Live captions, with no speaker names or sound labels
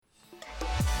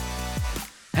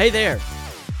Hey there,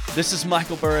 this is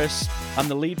Michael Burris. I'm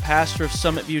the lead pastor of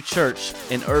Summit View Church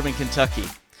in Irving, Kentucky,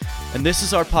 and this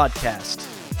is our podcast.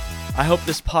 I hope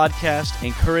this podcast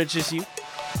encourages you,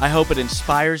 I hope it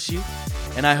inspires you,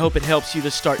 and I hope it helps you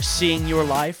to start seeing your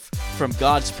life from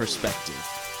God's perspective.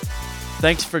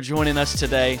 Thanks for joining us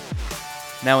today.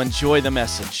 Now enjoy the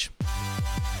message.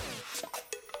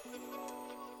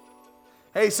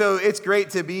 Hey, so it's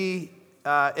great to be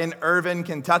in Irving,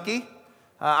 Kentucky.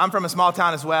 I'm from a small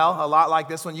town as well, a lot like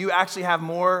this one. You actually have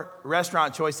more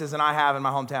restaurant choices than I have in my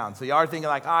hometown. So y'all are thinking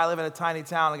like, I live in a tiny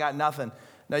town, I got nothing.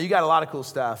 No, you got a lot of cool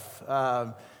stuff.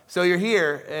 So you're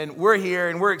here, and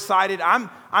we're excited.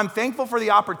 I'm thankful for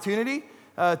the opportunity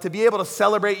to be able to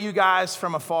celebrate you guys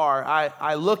from afar.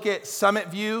 I look at Summit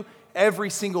View every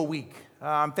single week.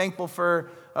 I'm thankful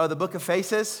for the Book of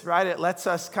Faces, right? It lets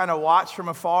us kind of watch from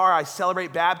afar. I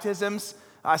celebrate baptisms.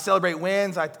 I celebrate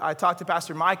wins. I talk to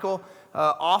Pastor Michael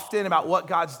often about what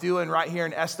God's doing right here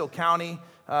in Estill County.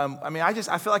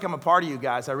 I feel like I'm a part of you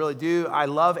guys. I really do. I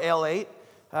love Ale8.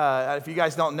 If you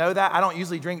guys don't know that, I don't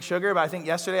usually drink sugar, but I think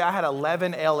yesterday I had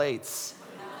 11 Ale8s.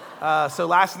 So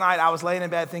last night I was laying in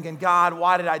bed thinking, God,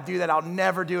 why did I do that? I'll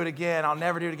never do it again.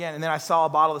 And then I saw a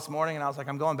bottle this morning and I was like,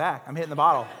 I'm going back. I'm hitting the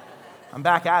bottle. I'm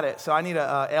back at it. So I need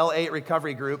a L8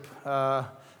 recovery group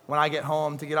when I get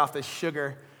home to get off this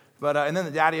sugar. But and then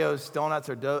the Daddy-O's donuts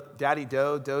or Daddy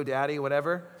Dough, Dough Daddy,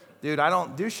 whatever. Dude, I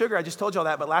don't do sugar. I just told you all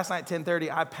that. But last night at 10:30,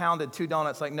 I pounded 2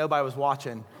 donuts like nobody was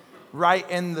watching right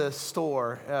in the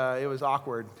store. It was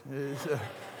awkward. It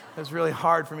was really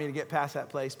hard for me to get past that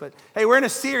place. But hey, we're in a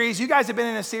series. You guys have been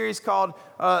in a series called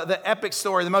The Epic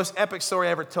Story, the most epic story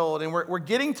ever told. And we're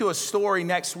getting to a story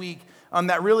next week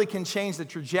that really can change the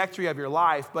trajectory of your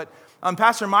life. But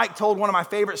Pastor Mike told one of my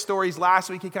favorite stories last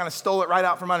week. He kind of stole it right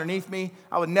out from underneath me.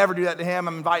 I would never do that to him.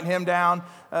 I'm inviting him down.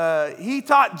 He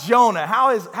taught Jonah.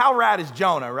 How rad is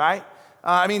Jonah, right?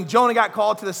 Jonah got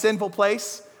called to the sinful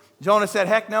place. Jonah said,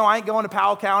 heck no, I ain't going to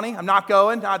Powell County. I'm not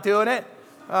going, not doing it.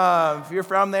 If you're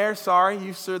from there, sorry,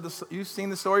 you've seen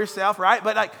the story yourself, right?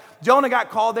 But Jonah got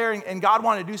called there, and God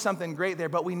wanted to do something great there,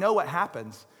 but we know what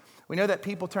happens. We know that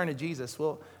people turn to Jesus.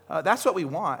 Well, that's what we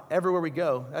want everywhere we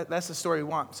go. That's the story we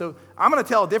want. So I'm going to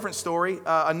tell a different story,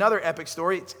 another epic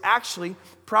story. It's actually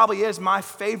probably is my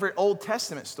favorite Old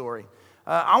Testament story.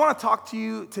 I want to talk to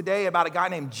you today about a guy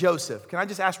named Joseph. Can I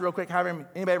just ask real quick, have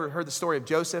anybody ever heard the story of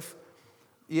Joseph?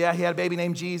 Yeah, he had a baby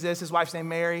named Jesus. His wife's named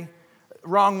Mary.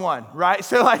 Wrong one, right?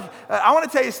 So I want to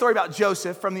tell you a story about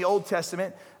Joseph from the Old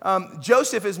Testament.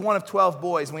 Joseph is one of 12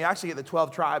 boys, and we actually get the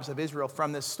 12 tribes of Israel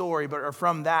from this story, or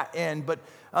from that end. But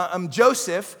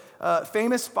Joseph,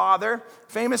 famous father,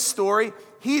 famous story.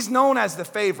 He's known as the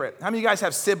favorite. How many of you guys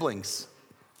have siblings?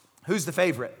 Who's the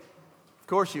favorite? Of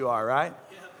course you are, right?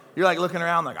 You're looking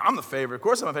around like, I'm the favorite. Of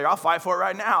course I'm a favorite. I'll fight for it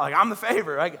right now. I'm the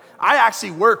favorite. I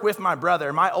actually work with my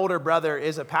brother. My older brother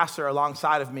is a pastor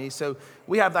alongside of me. So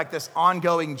we have this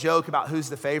ongoing joke about who's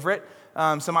the favorite.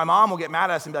 So my mom will get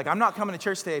mad at us and be like, I'm not coming to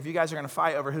church today if you guys are going to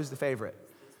fight over who's the favorite.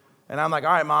 And I'm like,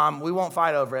 all right, Mom, we won't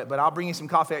fight over it, but I'll bring you some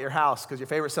coffee at your house because your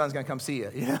favorite son's going to come see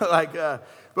you.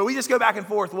 But we just go back and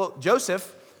forth. Well,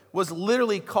 Joseph was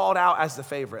literally called out as the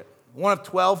favorite. One of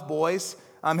 12 boys.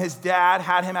 His dad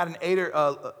had him at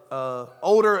an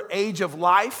older age of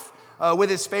life with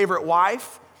his favorite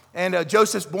wife. And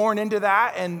Joseph's born into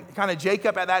that. And kind of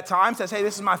Jacob at that time says, hey,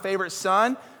 this is my favorite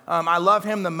son. I love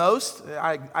him the most.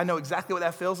 I know exactly what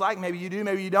that feels like. Maybe you do,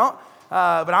 maybe you don't.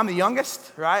 But I'm the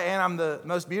youngest, right? And I'm the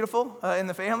most beautiful in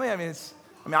the family. I'm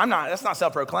not, that's not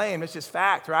self-proclaimed. It's just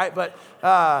fact, right? But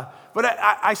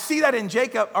I see that in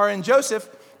Joseph.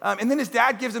 And then his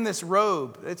dad gives him this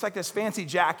robe. It's like this fancy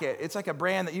jacket. It's like a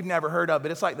brand that you've never heard of,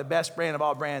 but it's like the best brand of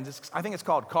all brands. I think it's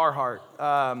called Carhartt.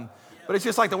 But it's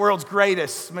just like the world's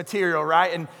greatest material,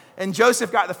 right? And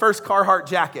Joseph got the first Carhartt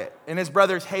jacket, and his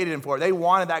brothers hated him for it. They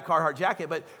wanted that Carhartt jacket,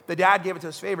 but the dad gave it to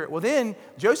his favorite. Well, then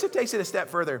Joseph takes it a step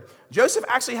further. Joseph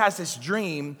actually has this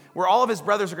dream where all of his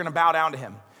brothers are going to bow down to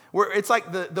him, where it's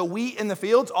like the wheat in the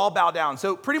fields all bow down.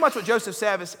 So pretty much what Joseph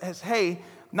said is hey,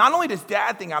 not only does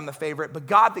dad think I'm the favorite, but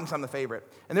God thinks I'm the favorite.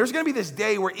 And there's going to be this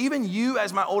day where even you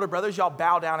as my older brothers, y'all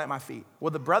bow down at my feet.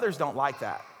 Well, the brothers don't like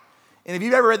that. And if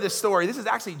you've ever read this story, this is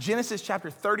actually Genesis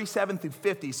chapter 37 through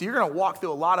 50. So you're going to walk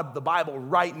through a lot of the Bible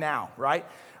right now, right?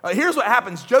 Here's what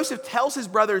happens. Joseph tells his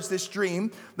brothers this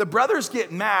dream. The brothers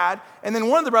get mad. And then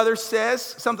one of the brothers says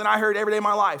something I heard every day of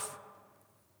my life.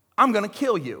 I'm going to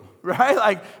kill you, right?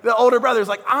 Like the older brother's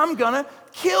like, I'm going to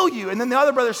kill you. And then the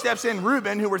other brother steps in,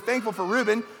 Reuben, who we're thankful for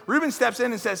Reuben. Reuben steps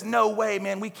in and says, no way,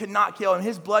 man, we cannot kill him.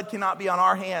 His blood cannot be on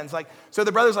our hands. So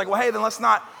the brother's like, well, hey, then let's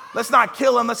not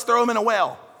kill him. Let's throw him in a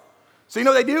well. So you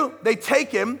know what they do? They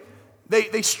take him,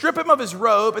 They strip him of his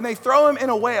robe and they throw him in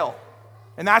a well.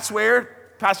 And that's where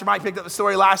Pastor Mike picked up the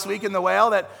story last week in the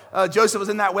well that Joseph was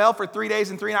in that well for 3 days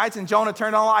and 3 nights, and Jonah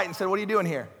turned on a light and said, "What are you doing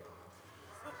here?"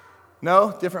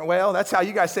 No, different well. That's how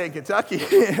you guys say in Kentucky.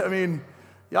 I mean,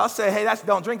 y'all say, "Hey,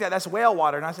 don't drink that. That's whale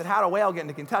water." And I said, "How'd a whale get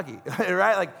into Kentucky?"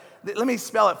 Right? Like, let me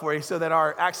spell it for you so that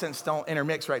our accents don't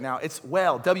intermix right now. It's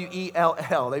well,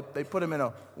 W-E-L-L. They put him in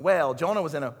a well. Jonah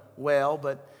was in a well,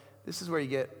 but this is where you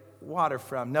get water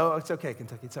from. No, it's okay,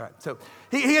 Kentucky. It's all right. So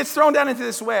he gets thrown down into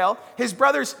this well. His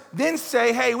brothers then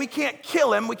say, "Hey, we can't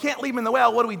kill him. We can't leave him in the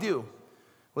well. What do we do?"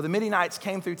 Well, the Midianites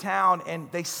came through town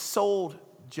and they sold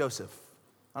Joseph.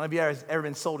 I don't know if you've ever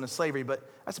been sold into slavery, but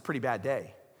that's a pretty bad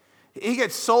day. He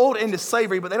gets sold into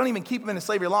slavery, but they don't even keep him into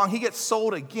slavery long. He gets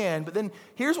sold again. But then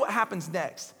here's what happens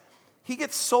next. He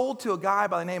gets sold to a guy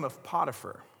by the name of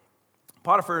Potiphar.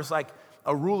 Potiphar is like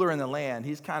a ruler in the land.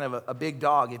 He's kind of a big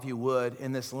dog, if you would,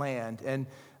 in this land. And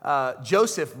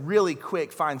Joseph really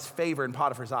quick finds favor in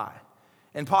Potiphar's eye.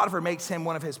 And Potiphar makes him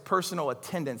one of his personal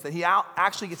attendants, that he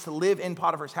actually gets to live in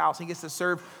Potiphar's house. He gets to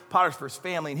serve Potiphar's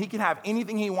family, and he can have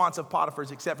anything he wants of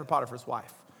Potiphar's except for Potiphar's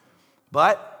wife.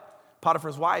 But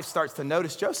Potiphar's wife starts to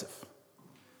notice Joseph.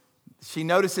 She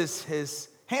notices his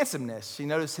handsomeness. She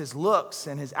notices his looks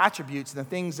and his attributes and the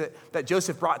things that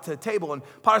Joseph brought to the table. And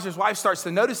Potiphar's wife starts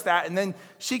to notice that, and then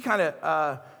she kind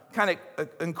of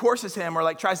encourages him or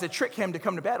like tries to trick him to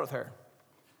come to bed with her.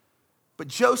 But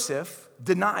Joseph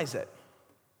denies it.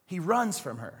 He runs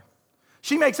from her.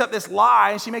 She makes up this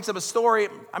lie, and she makes up a story,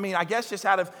 I mean, I guess just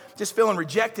out of just feeling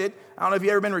rejected. I don't know if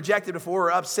you've ever been rejected before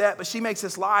or upset, but she makes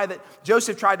this lie that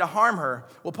Joseph tried to harm her.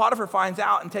 Well, Potiphar finds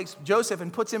out and takes Joseph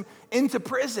and puts him into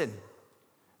prison.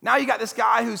 Now you got this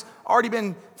guy who's already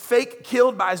been fake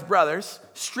killed by his brothers,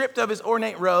 stripped of his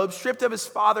ornate robes, stripped of his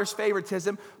father's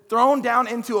favoritism, thrown down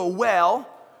into a well,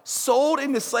 sold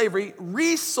into slavery,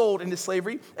 resold into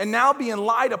slavery, and now being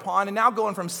lied upon, and now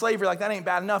going from slavery, like that ain't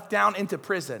bad enough, down into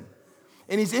prison.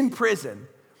 And he's in prison.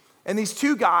 And these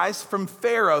two guys from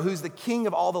Pharaoh, who's the king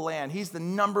of all the land, he's the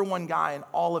number one guy in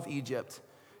all of Egypt.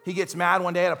 He gets mad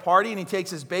one day at a party, and he takes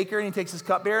his baker, and he takes his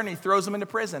cupbearer, and he throws them into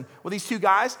prison. Well, these two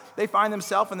guys, they find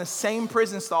themselves in the same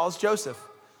prison stall as Joseph.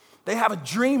 They have a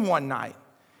dream one night.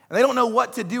 And they don't know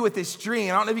what to do with this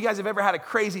dream. I don't know if you guys have ever had a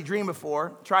crazy dream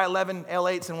before. Try 11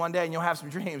 L8s in one day and you'll have some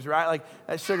dreams, right? Like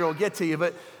that sugar will get to you.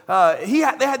 But they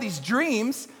had these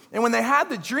dreams, and when they had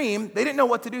the dream, they didn't know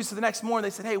what to do. So the next morning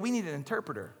they said, "Hey, we need an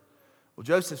interpreter." Well,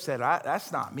 Joseph said,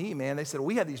 "That's not me, man." They said,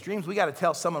 "We had these dreams. We got to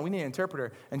tell someone. We need an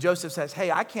interpreter." And Joseph says,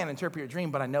 "Hey, I can't interpret your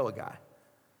dream, but I know a guy.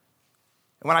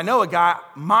 And when I know a guy,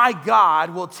 my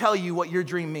God will tell you what your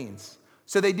dream means."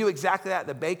 So they do exactly that.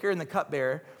 The baker and the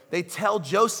cupbearer, they tell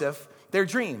Joseph their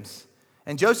dreams.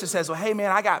 And Joseph says, "Well, hey,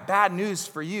 man, I got bad news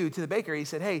for you," to the baker. He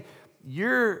said, "Hey,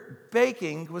 your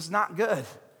baking was not good.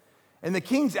 And the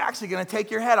king's actually going to take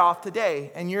your head off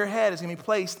today, and your head is going to be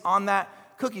placed on that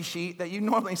cookie sheet that you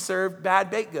normally serve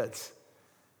bad baked goods."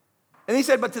 And he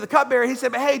said, but to the cupbearer, he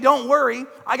said, "But hey, don't worry.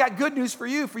 I got good news for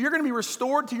you, for you're going to be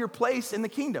restored to your place in the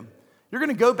kingdom. You're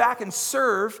going to go back and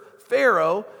serve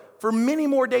Pharaoh for many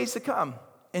more days to come."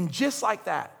 And just like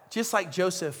that, just like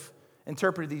Joseph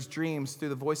interpreted these dreams through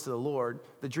the voice of the Lord,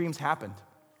 the dreams happened.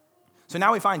 So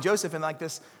now we find Joseph in like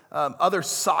this other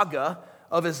saga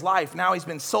of his life. Now he's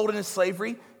been sold into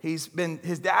slavery. His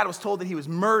dad was told that he was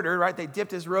murdered, right? They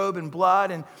dipped his robe in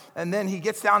blood, and then he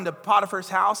gets down to Potiphar's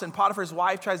house, and Potiphar's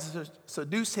wife tries to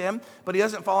seduce him, but he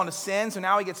doesn't fall into sin, so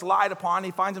now he gets lied upon.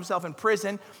 He finds himself in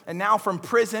prison, and now from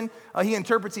prison, he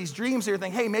interprets these dreams. They're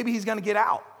thinking, hey, maybe he's going to get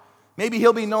out. Maybe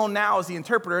he'll be known now as the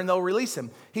interpreter, and they'll release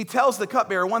him. He tells the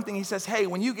cupbearer one thing. He says, "Hey,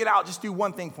 when you get out, just do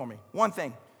one thing for me. One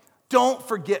thing. Don't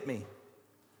forget me."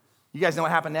 You guys know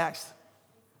what happened next?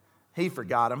 He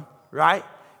forgot him, right?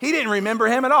 He didn't remember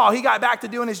him at all. He got back to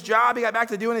doing his job. He got back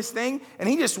to doing his thing, and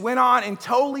he just went on and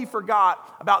totally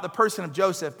forgot about the person of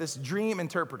Joseph, this dream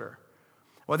interpreter.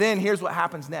 Well, then here's what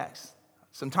happens next.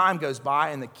 Some time goes by,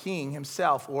 and the king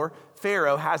himself, or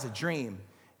Pharaoh, has a dream.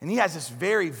 And he has this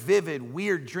very vivid,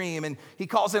 weird dream, and he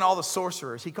calls in all the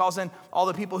sorcerers. He calls in all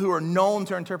the people who are known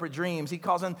to interpret dreams. He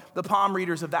calls in the palm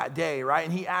readers of that day, right?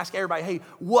 And he asks everybody, "Hey,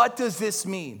 what does this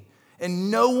mean?" And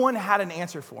no one had an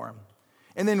answer for him.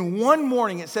 And then one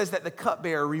morning, it says that the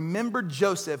cupbearer remembered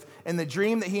Joseph and the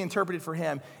dream that he interpreted for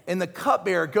him. And the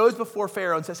cupbearer goes before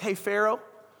Pharaoh and says, "Hey, Pharaoh,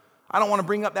 I don't want to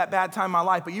bring up that bad time in my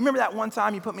life, but you remember that one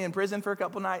time you put me in prison for a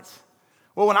couple nights?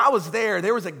 Well, when I was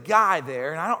there was a guy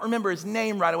there, and I don't remember his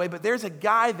name right away, but there's a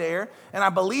guy there, and I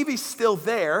believe he's still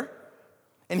there,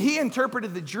 and he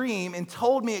interpreted the dream and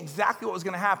told me exactly what was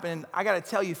going to happen. And I got to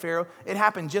tell you, Pharaoh, it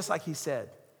happened just like he said."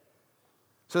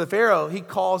 So the Pharaoh, he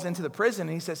calls into the prison,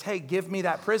 and he says, "Hey, give me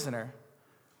that prisoner."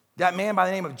 that man by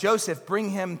the name of Joseph, bring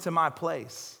him to my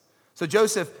place. So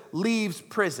Joseph leaves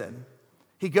prison.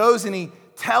 He goes and he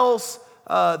tells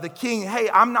the king, hey,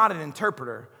 I'm not an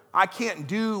interpreter. I can't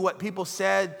do what people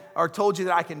said or told you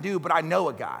that I can do, but I know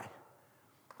a guy.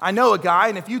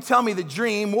 And if you tell me the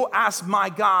dream, we'll ask my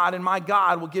God, and my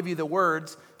God will give you the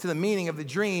words to the meaning of the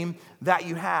dream that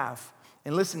you have.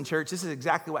 And listen, church, this is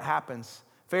exactly what happens.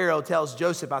 Pharaoh tells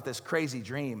Joseph about this crazy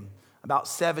dream, about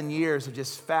 7 years of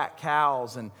just fat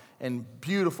cows and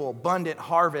beautiful, abundant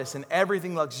harvest and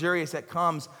everything luxurious that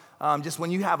comes just when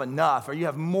you have enough or you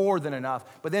have more than enough.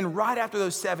 But then right after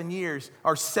those 7 years,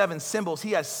 or 7 symbols,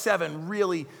 he has 7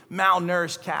 really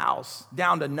malnourished cows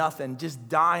down to nothing, just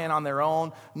dying on their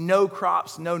own, no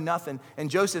crops, no nothing. And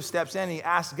Joseph steps in and he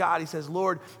asks God, he says,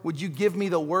 Lord, would you give me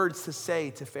the words to say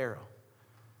to Pharaoh?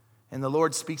 And the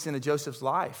Lord speaks into Joseph's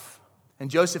life. And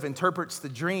Joseph interprets the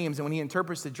dreams. And when he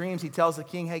interprets the dreams, he tells the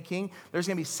king, hey, king, there's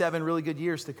going to be 7 really good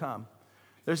years to come.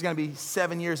 There's going to be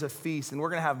 7 years of feast, and we're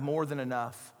going to have more than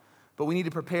enough. But we need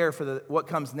to prepare for what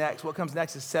comes next. What comes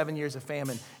next is 7 years of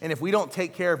famine. And if we don't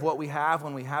take care of what we have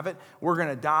when we have it, we're going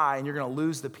to die, and you're going to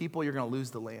lose the people, you're going to lose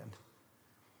the land.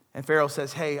 And Pharaoh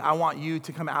says, hey, I want you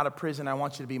to come out of prison. I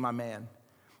want you to be my man.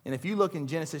 And if you look in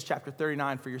Genesis chapter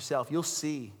 39 for yourself, you'll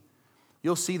see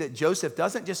that Joseph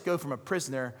doesn't just go from a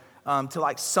prisoner to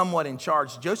like somewhat in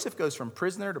charge. Joseph goes from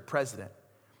prisoner to president.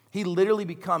 He literally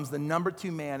becomes the number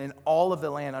 2 man in all of the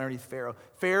land underneath Pharaoh.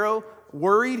 Pharaoh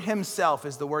worried himself,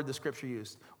 is the word the scripture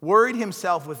used. Worried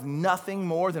himself with nothing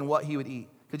more than what he would eat.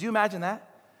 Could you imagine that?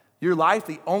 Your life,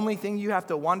 the only thing you have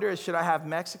to wonder is, should I have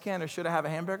Mexican or should I have a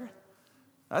hamburger?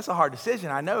 That's a hard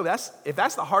decision. I know if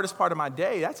that's the hardest part of my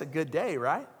day, that's a good day,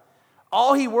 right?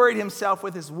 All he worried himself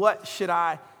with is, what should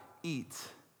I eat?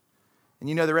 And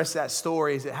you know the rest of that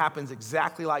story is it happens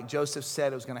exactly like Joseph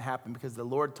said it was going to happen, because the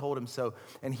Lord told him so.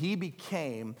 And he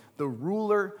became the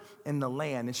ruler in the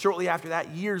land. And shortly after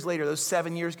that, years later, those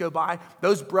 7 years go by,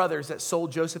 those brothers that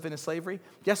sold Joseph into slavery,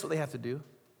 guess what they have to do?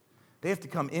 They have to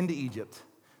come into Egypt.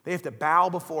 They have to bow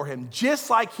before him, just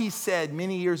like he said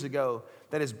many years ago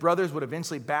that his brothers would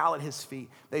eventually bow at his feet.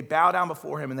 They bow down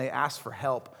before him and they ask for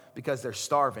help because they're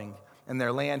starving. And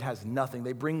their land has nothing.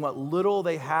 They bring what little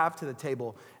they have to the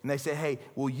table, and they say, hey,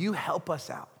 will you help us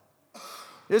out?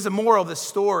 There's a moral of this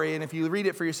story, and if you read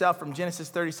it for yourself from Genesis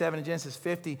 37 to Genesis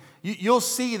 50, you'll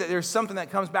see that there's something that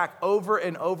comes back over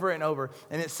and over and over,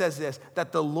 and it says this,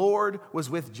 that the Lord was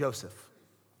with Joseph.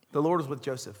 The Lord was with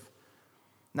Joseph.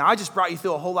 Now, I just brought you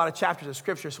through a whole lot of chapters of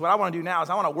Scripture, so what I want to do now is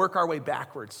I want to work our way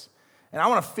backwards. And I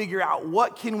want to figure out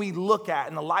what can we look at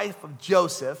in the life of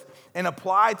Joseph and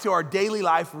apply to our daily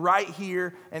life right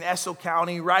here in Estill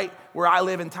County, right where I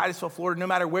live in Titusville, Florida, no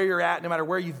matter where you're at, no matter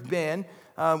where you've been.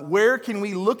 Where can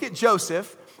we look at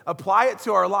Joseph, apply it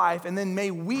to our life, and then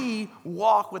may we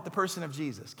walk with the person of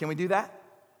Jesus? Can we do that?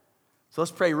 So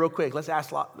let's pray real quick. Let's ask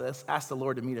the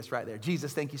Lord to meet us right there.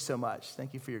 Jesus, thank you so much.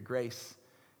 Thank you for your grace.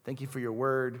 Thank you for your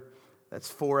word that's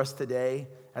for us today.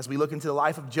 As we look into the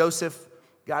life of Joseph,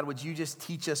 God, would you just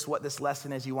teach us what this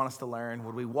lesson is you want us to learn?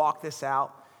 Would we walk this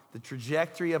out? The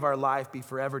trajectory of our life be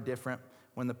forever different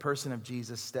when the person of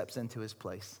Jesus steps into his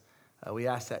place. We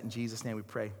ask that in Jesus' name we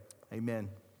pray. Amen.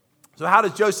 So how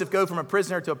does Joseph go from a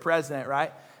prisoner to a president,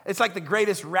 right? It's like the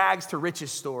greatest rags to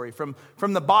riches story, from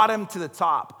the bottom to the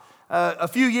top. A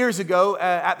few years ago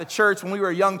at the church, when we were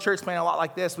a young church planting a lot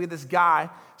like this, we had this guy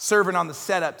serving on the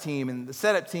setup team. And the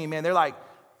setup team, man,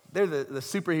 they're the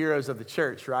superheroes of the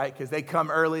church, right? Because they come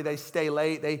early, they stay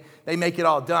late, they make it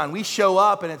all done. We show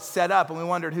up and it's set up, and we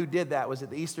wondered who did that. Was it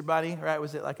the Easter Bunny, right?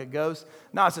 Was it like a ghost?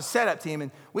 No, it's a setup team.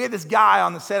 And we had this guy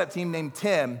on the setup team named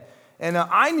Tim. And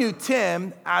I knew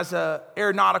Tim as an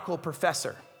aeronautical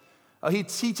professor. He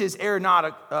teaches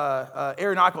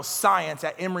aeronautical science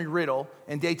at Embry-Riddle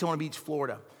in Daytona Beach,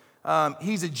 Florida.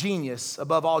 He's a genius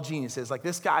above all geniuses. Like,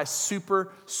 this guy is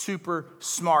super, super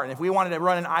smart. And if we wanted to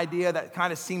run an idea that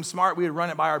kind of seemed smart, we would run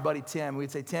it by our buddy Tim.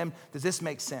 We'd say, Tim, does this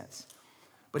make sense?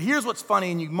 But here's what's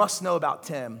funny, and you must know about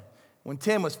Tim. When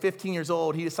Tim was 15 years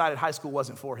old, he decided high school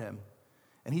wasn't for him.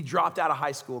 And he dropped out of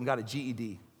high school and got a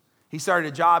GED. He started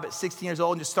a job at 16 years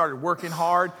old and just started working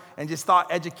hard and just thought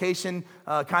education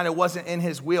kind of wasn't in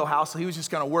his wheelhouse. So he was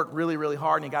just going to work really, really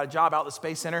hard. And he got a job out at the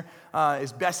Space Center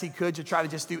as best he could to try to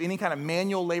just do any kind of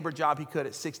manual labor job he could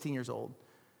at 16 years old.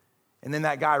 And then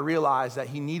that guy realized that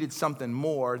he needed something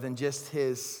more than just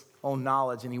his own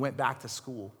knowledge, and he went back to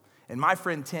school. And my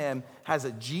friend Tim has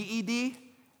a GED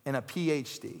and a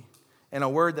PhD, and a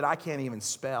word that I can't even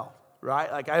spell.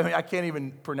 Right? Like, I can't even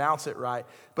pronounce it right.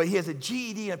 But he has a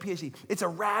GED and a PhD. It's a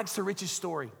rags to riches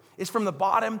story. It's from the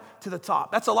bottom to the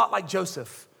top. That's a lot like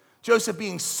Joseph. Joseph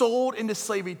being sold into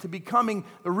slavery to becoming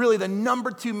really the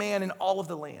number 2 man in all of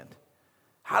the land.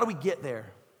 How do we get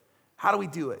there? How do we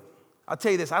do it? I'll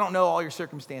tell you this, I don't know all your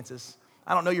circumstances.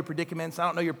 I don't know your predicaments. I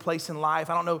don't know your place in life.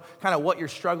 I don't know kind of what you're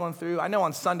struggling through. I know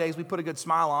on Sundays we put a good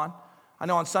smile on. I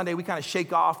know on Sunday we kind of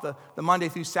shake off the Monday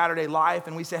through Saturday life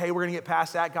and we say, hey, we're going to get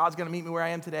past that. God's going to meet me where I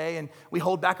am today. And we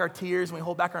hold back our tears and we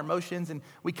hold back our emotions. And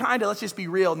we kind of, let's just be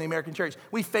real in the American church,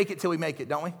 we fake it till we make it,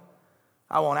 don't we?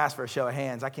 I won't ask for a show of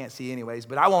hands. I can't see anyways,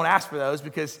 but I won't ask for those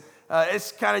because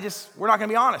it's kind of just, we're not going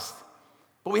to be honest.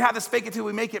 But we have this fake it till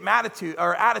we make it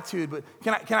attitude. But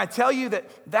can I tell you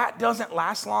that doesn't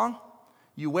last long?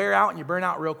 You wear out and you burn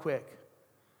out real quick.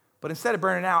 But instead of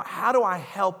burning out, how do I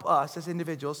help us as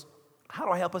individuals, how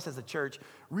do I help us as a church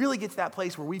really get to that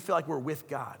place where we feel like we're with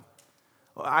God?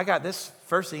 Well, I got this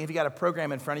first thing. If you got a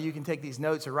program in front of you, you can take these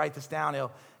notes or write this down.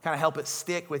 It'll kind of help it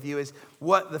stick with you. Is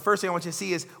what the first thing I want you to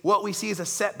see is what we see as a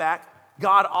setback,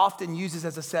 God often uses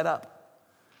as a setup.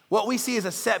 What we see as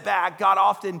a setback, God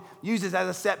often uses as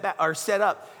a setback or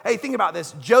setup. Hey, think about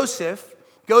this. Joseph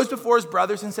goes before his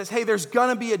brothers and says, hey, there's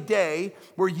gonna be a day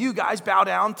where you guys bow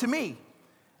down to me.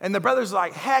 And the brother's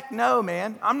like, heck no,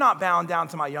 man. I'm not bowing down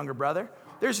to my younger brother.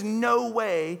 There's no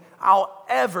way I'll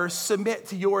ever submit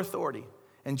to your authority.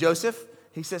 And Joseph,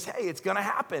 he says, hey, it's going to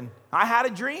happen. I had a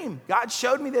dream. God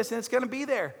showed me this, and it's going to be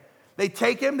there. They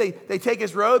take him. They take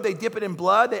his robe. They dip it in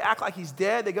blood. They act like he's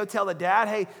dead. They go tell the dad,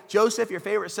 hey, Joseph, your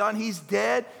favorite son, he's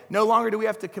dead. No longer do we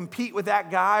have to compete with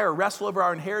that guy or wrestle over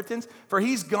our inheritance, for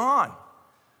he's gone.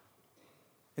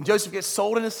 And Joseph gets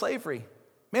sold into slavery.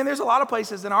 Man, there's a lot of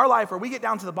places in our life where we get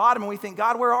down to the bottom and we think,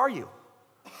 God, where are you?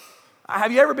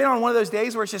 Have you ever been on one of those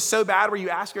days where it's just so bad where you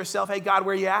ask yourself, hey, God,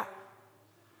 where are you at?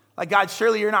 Like, God,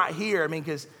 surely you're not here. I mean,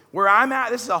 because where I'm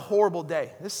at, this is a horrible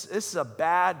day. This is a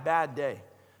bad, bad day.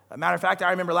 As a matter of fact,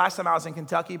 I remember last time I was in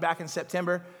Kentucky back in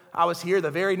September, I was here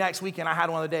the very next weekend. I had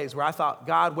one of the days where I thought,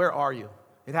 God, where are you?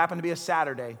 It happened to be a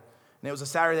Saturday. And it was a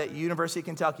Saturday that University of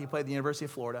Kentucky played the University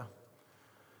of Florida.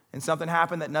 And something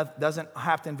happened that doesn't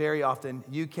happen very often.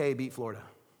 UK beat Florida.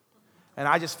 And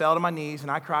I just fell to my knees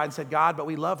and I cried and said, God, but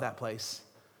we love that place.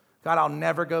 God, I'll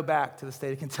never go back to the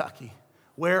state of Kentucky.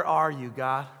 Where are you,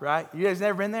 God, right? You guys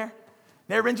never been there?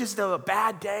 Never been just a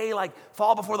bad day, like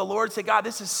fall before the Lord, say, God,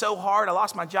 this is so hard. I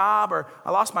lost my job, or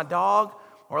I lost my dog,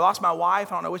 or I lost my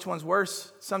wife. I don't know which one's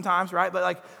worse sometimes, right?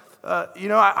 But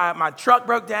my truck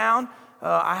broke down.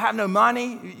 I have no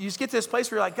money. You just get to this place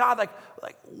where you're like, God,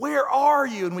 like where are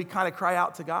you? And we kind of cry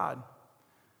out to God.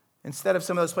 Instead of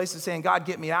some of those places saying, God,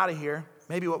 get me out of here,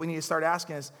 maybe what we need to start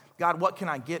asking is, God, what can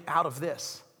I get out of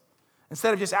this?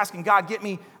 Instead of just asking, God, get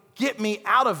me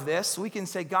out of this, we can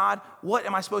say, God, what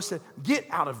am I supposed to get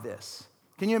out of this?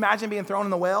 Can you imagine being thrown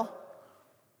in the well?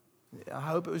 I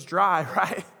hope it was dry,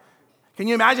 right? Can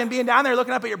you imagine being down there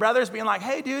looking up at your brothers being like,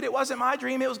 hey, dude, it wasn't my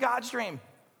dream, it was God's dream.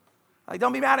 Like,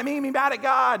 don't be mad at me, be mad at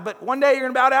God, but one day you're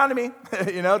going to bow down to me.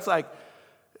 It's like,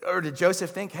 or did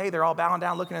Joseph think, hey, they're all bowing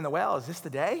down looking in the well. Is this the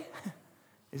day?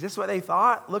 Is this what they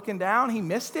thought? Looking down, he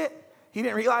missed it. He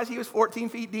didn't realize he was 14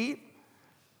 feet deep.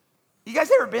 You guys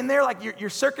ever been there? Like your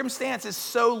circumstance is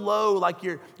so low, like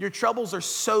your troubles are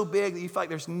so big that you feel like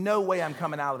there's no way I'm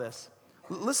coming out of this.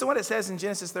 Listen to what it says in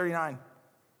Genesis 39.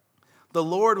 The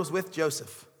Lord was with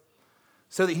Joseph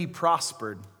so that he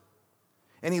prospered.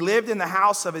 And he lived in the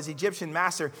house of his Egyptian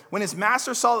master. When his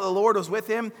master saw that the Lord was with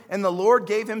him and the Lord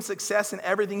gave him success in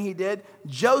everything he did,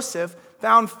 Joseph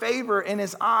found favor in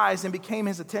his eyes and became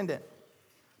his attendant.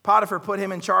 Potiphar put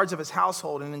him in charge of his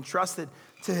household and entrusted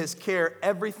to his care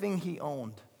everything he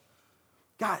owned.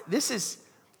 God, this is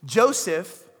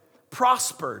Joseph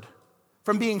prospered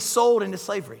from being sold into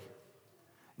slavery.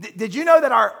 Did you know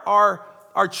that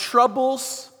our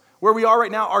troubles, where we are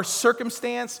right now, our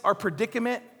circumstance, our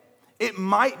predicament, it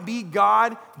might be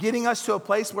God getting us to a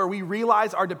place where we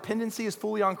realize our dependency is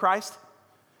fully on Christ.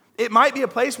 It might be a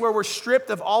place where we're stripped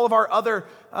of all of our other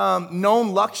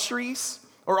known luxuries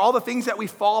or all the things that we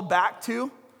fall back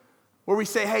to, where we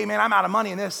say, hey, man, I'm out of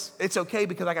money in this. It's okay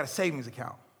because I got a savings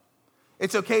account.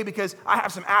 It's okay because I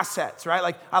have some assets, right?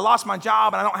 Like I lost my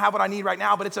job and I don't have what I need right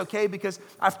now, but it's okay because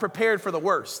I've prepared for the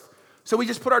worst. So we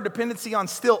just put our dependency on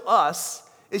still us.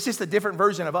 It's just a different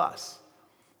version of us.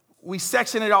 We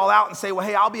section it all out and say, well,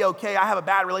 hey, I'll be okay. I have a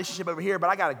bad relationship over here,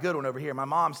 but I got a good one over here. My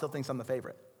mom still thinks I'm the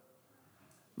favorite.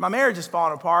 My marriage is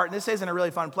falling apart, and this isn't a really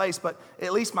fun place, but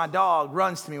at least my dog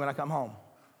runs to me when I come home.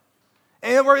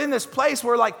 And we're in this place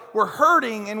where we're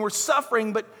hurting and we're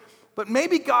suffering, but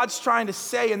maybe God's trying to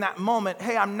say in that moment,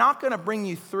 hey, I'm not going to bring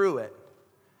you through it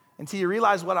until you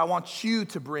realize what I want you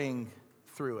to bring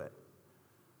through it.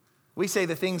 We say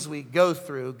the things we go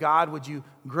through, God, would you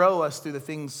grow us through the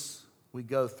things we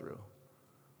go through?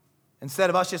 Instead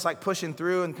of us just like pushing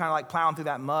through and kind of like plowing through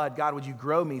that mud, God, would you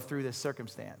grow me through this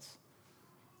circumstance?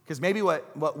 Because maybe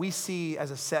what we see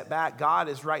as a setback, God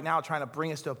is right now trying to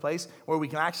bring us to a place where we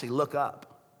can actually look up.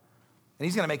 And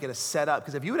he's going to make it a setup.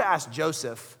 Because if you would have asked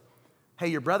Joseph, hey,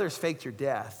 your brothers faked your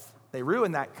death. They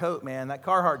ruined that coat, man. That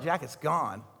Carhartt jacket's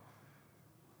gone.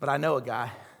 But I know a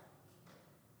guy.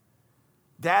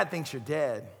 Dad thinks you're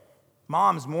dead.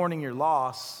 Mom's mourning your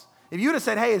loss. If you would have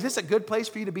said, hey, is this a good place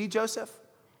for you to be, Joseph?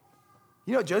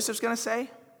 You know what Joseph's going to say?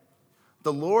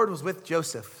 The Lord was with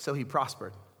Joseph, so he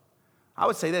prospered. I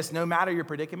would say this, no matter your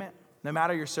predicament, no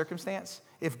matter your circumstance,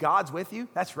 if God's with you,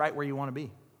 that's right where you want to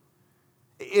be.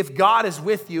 If God is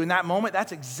with you in that moment,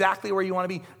 that's exactly where you want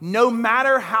to be. No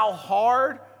matter how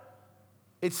hard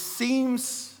it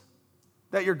seems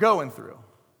that you're going through.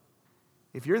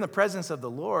 If you're in the presence of the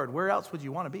Lord, where else would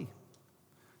you want to be?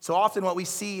 So often what we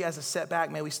see as a setback,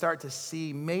 may we start to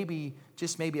see maybe,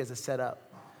 just maybe as a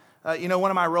setup.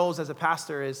 One of my roles as a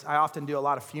pastor is I often do a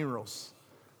lot of funerals.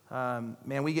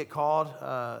 We get called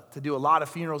to do a lot of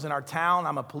funerals in our town.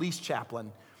 I'm a police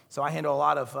chaplain, so I handle a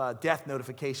lot of death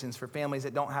notifications for families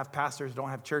that don't have pastors, don't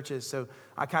have churches. So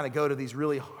I kind of go to these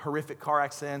really horrific car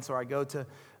accidents, or I go to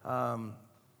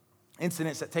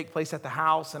incidents that take place at the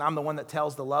house, and I'm the one that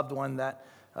tells the loved one that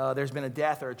there's been a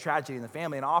death or a tragedy in the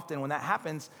family. And often when that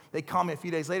happens, they call me a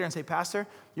few days later and say, Pastor,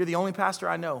 you're the only pastor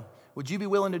I know. Would you be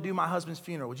willing to do my husband's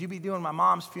funeral? Would you be doing my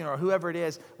mom's funeral, or whoever it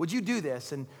is? Would you do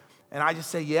this? And I just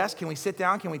say, yes. Can we sit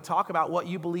down? Can we talk about what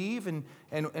you believe and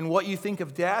what you think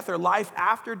of death or life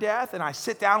after death? And I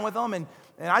sit down with them. And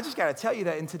I just got to tell you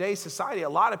that in today's society, a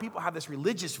lot of people have this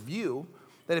religious view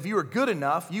that if you are good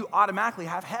enough, you automatically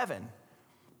have heaven.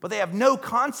 But they have no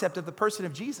concept of the person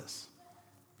of Jesus.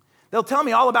 They'll tell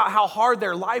me all about how hard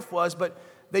their life was, but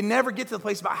they never get to the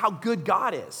place about how good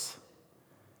God is.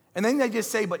 And then they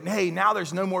just say, but hey, now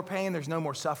there's no more pain, there's no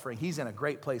more suffering. He's in a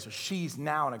great place, or she's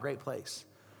now in a great place.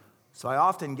 So I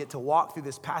often get to walk through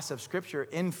this passage of scripture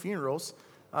in funerals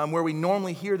where we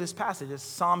normally hear this passage. It's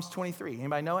Psalms 23.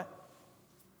 Anybody know it?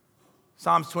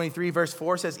 Psalms 23 verse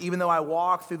 4 says, even though I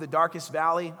walk through the darkest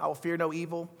valley, I will fear no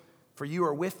evil, for you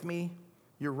are with me.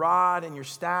 Your rod and your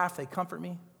staff, they comfort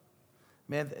me.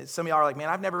 Man, some of y'all are like, man,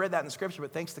 I've never read that in the scripture,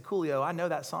 but thanks to Coolio, I know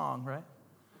that song, right?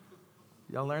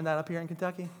 Y'all learned that up here in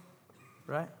Kentucky,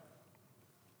 right?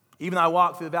 Even though I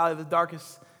walk through the valley of the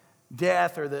darkest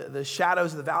death, or the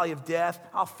shadows of the valley of death,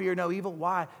 I'll fear no evil.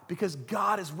 Why? Because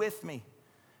God is with me.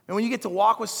 And when you get to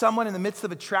walk with someone in the midst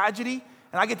of a tragedy,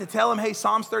 and I get to tell them, hey,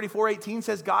 Psalms 34:18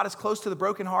 says God is close to the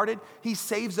brokenhearted. He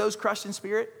saves those crushed in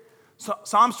spirit. So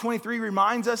Psalms 23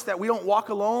 reminds us that we don't walk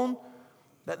alone,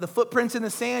 that the footprints in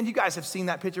the sand, you guys have seen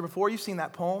that picture before, you've seen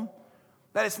that poem,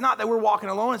 that it's not that we're walking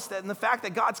alone, it's that in the fact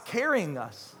that God's carrying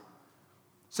us.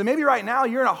 So maybe right now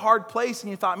you're in a hard place and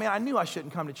you thought, man, I knew I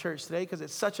shouldn't come to church today because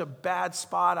it's such a bad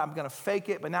spot. I'm going to fake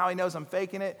it, but now he knows I'm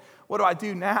faking it. What do I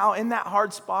do now in that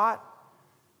hard spot?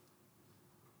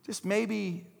 Just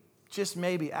maybe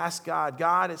ask God,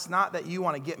 God, it's not that you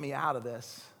want to get me out of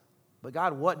this, but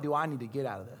God, what do I need to get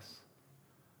out of this?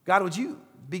 God, would you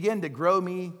begin to grow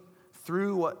me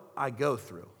through what I go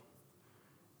through?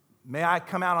 May I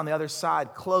come out on the other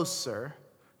side closer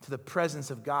to the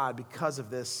presence of God because of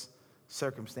this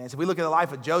circumstance. If we look at the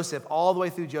life of Joseph, all the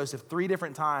way through Joseph, 3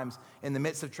 different times in the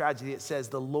midst of tragedy, it says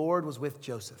the Lord was with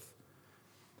Joseph.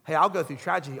 Hey, I'll go through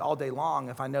tragedy all day long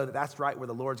if I know that that's right where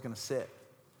the Lord's going to sit.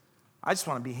 I just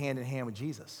want to be hand in hand with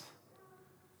Jesus.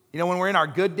 You know, when we're in our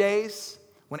good days,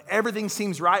 when everything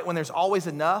seems right, when there's always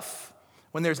enough,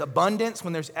 when there's abundance,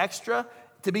 when there's extra,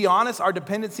 to be honest, our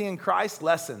dependency in Christ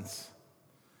lessens.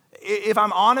 If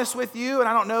I'm honest with you, and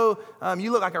I don't know,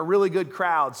 you look like a really good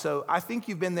crowd, so I think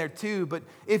you've been there too, but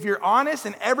if you're honest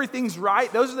and everything's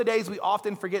right, those are the days we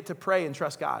often forget to pray and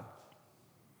trust God.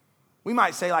 We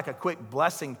might say like a quick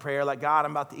blessing prayer, like, God,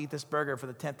 I'm about to eat this burger for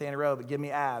the 10th day in a row, but give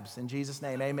me abs. In Jesus'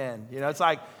 name, amen. You know, it's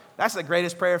like, that's the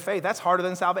greatest prayer of faith. That's harder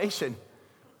than salvation,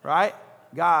 right?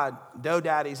 God, Dough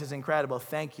Daddies is incredible.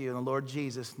 Thank you. And the Lord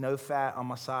Jesus, no fat on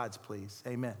my sides, please.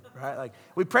 Amen. Right? Like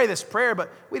we pray this prayer, but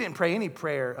we didn't pray any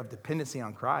prayer of dependency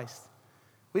on Christ.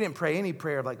 We didn't pray any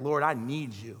prayer of like, Lord, I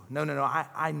need you. No.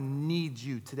 I need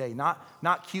you today.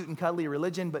 Not cute and cuddly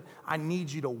religion, but I need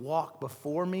you to walk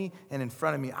before me and in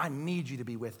front of me. I need you to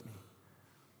be with me.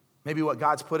 Maybe what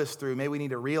God's put us through, maybe we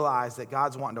need to realize that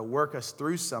God's wanting to work us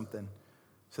through something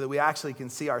so that we actually can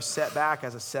see our setback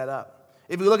as a setup.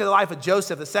 If we look at the life of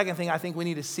Joseph, the second thing I think we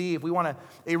need to see if we want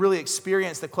to really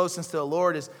experience the closeness to the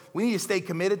Lord is we need to stay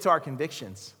committed to our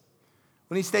convictions.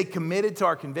 We need to stay committed to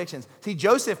our convictions. See,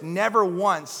 Joseph never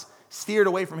once steered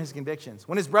away from his convictions.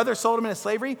 When his brother sold him into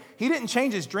slavery, he didn't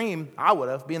change his dream. I would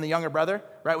have, being the younger brother,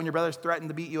 right? When your brothers threatened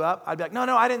to beat you up, I'd be like,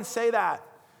 no, I didn't say that.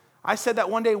 I said that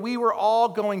one day we were all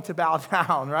going to bow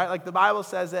down, right? Like the Bible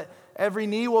says that every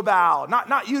knee will bow.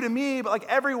 Not you to me, but like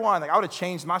everyone. Like I would have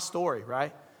changed my story,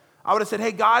 right? I would have said,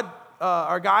 hey, God,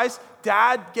 our guys,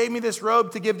 Dad gave me this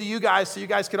robe to give to you guys so you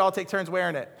guys could all take turns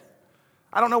wearing it.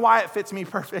 I don't know why it fits me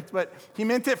perfect, but he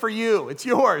meant it for you. It's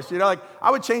yours. Like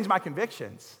I would change my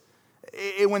convictions.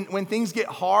 When things get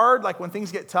hard, like when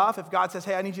things get tough, if God says,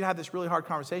 hey, I need you to have this really hard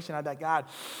conversation, I'd be like, God,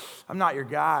 I'm not your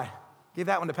guy. Give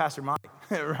that one to Pastor Mike,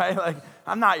 right? Like,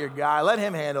 I'm not your guy. Let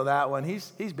him handle that one.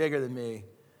 He's bigger than me.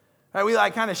 Right? We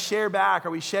like kind of share back,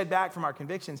 or we shed back from our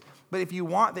convictions. But if you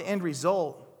want the end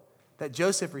result that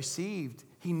Joseph received,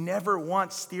 he never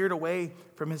once steered away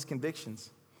from his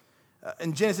convictions.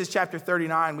 In Genesis chapter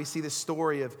 39, we see this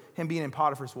story of him being in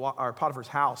Potiphar's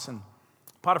house. And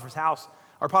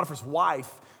Potiphar's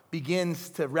wife begins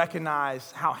to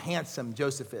recognize how handsome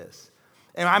Joseph is.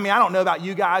 And I mean, I don't know about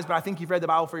you guys, but I think you've read the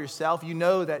Bible for yourself. You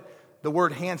know that the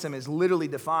word handsome is literally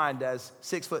defined as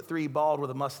 6'3", bald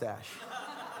with a mustache.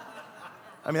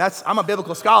 I mean, I'm a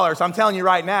biblical scholar, so I'm telling you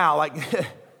right now, like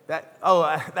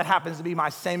that happens to be my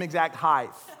same exact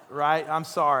height, right? I'm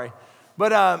sorry.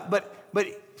 But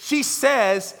she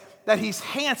says that he's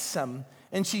handsome,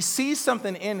 and she sees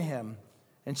something in him.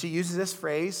 And she uses this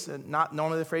phrase, not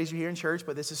normally the phrase you hear in church,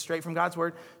 but this is straight from God's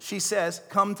word. She says,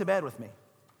 come to bed with me.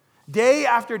 Day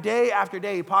after day after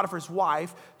day, Potiphar's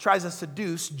wife tries to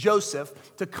seduce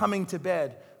Joseph to coming to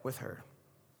bed with her.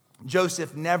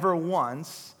 Joseph never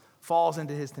once falls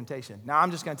into his temptation. Now,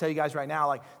 I'm just going to tell you guys right now,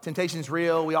 like, temptation's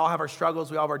real. We all have our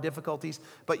struggles. We all have our difficulties.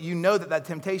 But you know that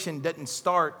temptation didn't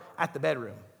start at the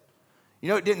bedroom. You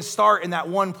know, it didn't start in that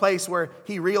one place where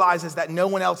he realizes that no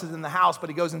one else is in the house, but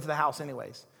he goes into the house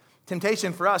anyways.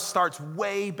 Temptation for us starts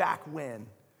way back when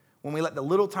we let the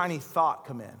little tiny thought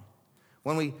come in.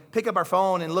 When we pick up our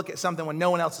phone and look at something when no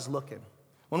one else is looking.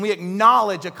 When we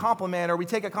acknowledge a compliment, or we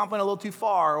take a compliment a little too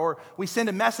far, or we send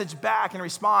a message back and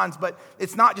responds, but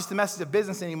it's not just a message of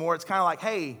business anymore. It's kind of like,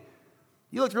 hey,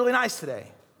 you looked really nice today.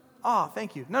 Oh,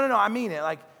 thank you. No, I mean it.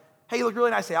 Like, hey, you look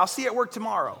really nice today. I'll see you at work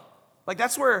tomorrow. Like,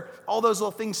 that's where all those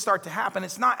little things start to happen.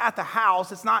 It's not at the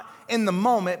house. It's not in the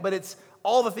moment, but it's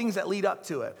all the things that lead up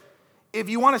to it. If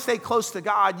you want to stay close to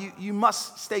God, you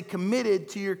must stay committed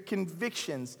to your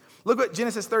convictions. Look what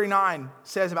Genesis 39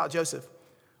 says about Joseph.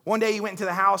 One day he went into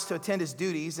the house to attend his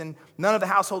duties, and none of the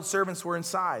household servants were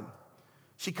inside.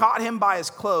 She caught him by his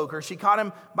cloak, or she caught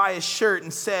him by his shirt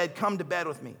and said, come to bed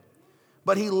with me.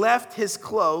 But he left his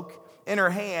cloak in her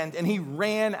hand, and he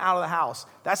ran out of the house.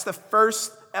 That's the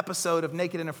first episode of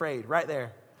Naked and Afraid, right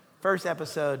there. First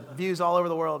episode, views all over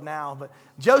the world now. But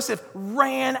Joseph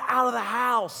ran out of the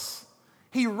house.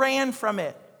 He ran from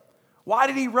it. Why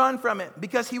did he run from it?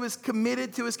 Because he was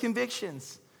committed to his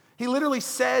convictions. He literally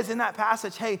says in that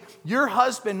passage, hey, your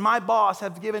husband, my boss,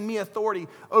 have given me authority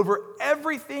over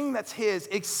everything that's his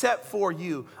except for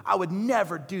you. I would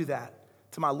never do that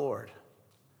to my Lord,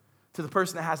 to the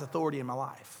person that has authority in my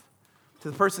life,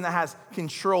 to the person that has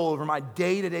control over my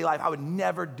day-to-day life. I would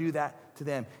never do that to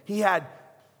them. He had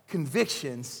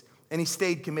convictions, and he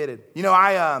stayed committed. You know,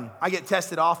 I get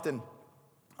tested often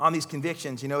on these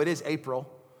convictions. You know, it is April.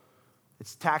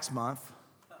 It's tax month.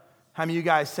 How many of you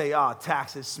guys say, oh,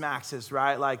 taxes, smaxes,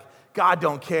 right? Like, God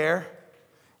don't care.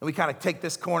 And we kind of take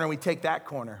this corner and we take that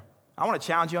corner. I want to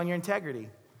challenge you on your integrity.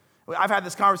 I've had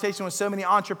this conversation with so many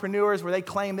entrepreneurs where they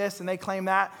claim this and they claim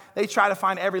that. They try to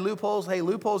find every loophole. Hey,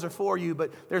 loopholes are for you,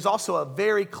 but there's also a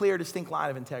very clear, distinct line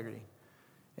of integrity.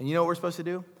 And you know what we're supposed to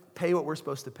do? Pay what we're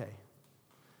supposed to pay.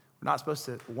 We're not supposed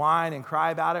to whine and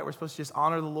cry about it. We're supposed to just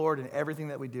honor the Lord in everything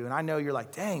that we do. And I know you're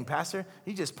like, dang, Pastor,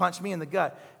 you just punched me in the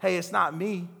gut. Hey, it's not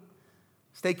me.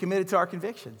 Stay committed to our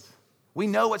convictions. We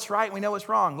know what's right and we know what's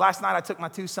wrong. Last night I took my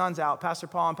two sons out, Pastor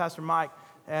Paul and Pastor Mike,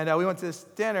 and we went to this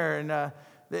dinner, and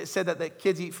they said that the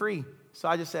kids eat free. So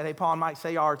I just said, hey, Paul and Mike,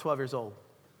 say y'all are 12 years old.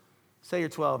 Say you're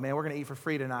 12, man, we're going to eat for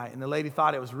free tonight. And the lady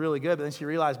thought it was really good, but then she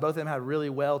realized both of them had really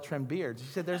well-trimmed beards. She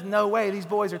said, there's no way these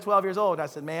boys are 12 years old. I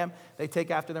said, ma'am, they take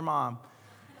after their mom.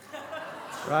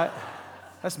 Right?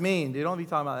 That's mean, dude. Don't be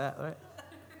talking about that, right?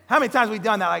 How many times have we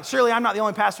done that? Like, surely I'm not the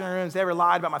only pastor in the room who's ever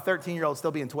lied about my 13-year-old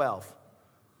still being 12.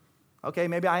 Okay,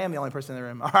 maybe I am the only person in the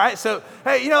room. All right, so,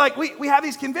 hey, you know, like, we have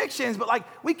these convictions, but, like,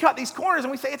 we cut these corners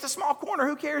and we say, it's a small corner.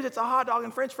 Who cares? It's a hot dog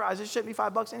and french fries. It shouldn't be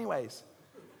 $5 anyways.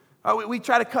 We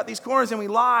try to cut these corners and we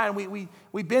lie and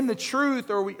we bend the truth,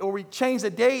 or we change the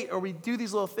date, or we do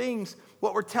these little things.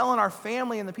 What we're telling our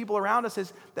family and the people around us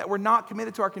is that we're not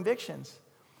committed to our convictions.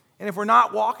 And if we're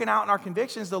not walking out in our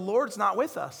convictions, the Lord's not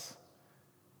with us.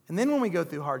 And then when we go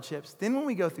through hardships, then when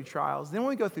we go through trials, then when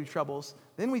we go through troubles,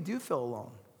 then we do feel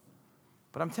alone.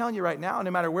 But I'm telling you right now, no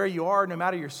matter where you are, no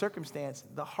matter your circumstance,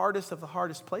 the hardest of the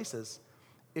hardest places,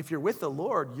 if you're with the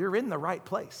Lord, you're in the right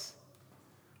place.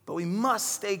 But we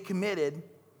must stay committed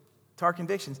to our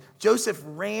convictions. Joseph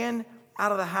ran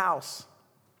out of the house.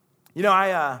 You know,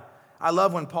 I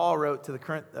love when Paul wrote to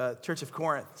the church of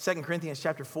Corinth, 2 Corinthians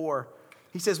chapter 4.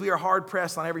 He says, we are hard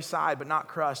pressed on every side, but not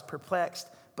crushed, perplexed,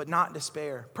 but not in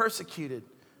despair, persecuted,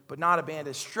 but not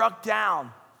abandoned, struck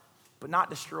down, but not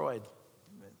destroyed.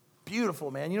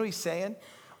 Beautiful, man. You know what he's saying?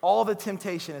 All the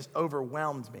temptation has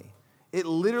overwhelmed me. It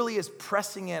literally is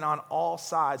pressing in on all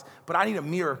sides, but I need a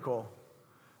miracle.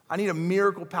 I need a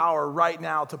miracle power right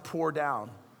now to pour down.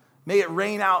 May it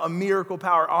rain out a miracle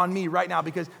power on me right now,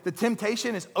 because the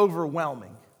temptation is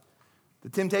overwhelming. The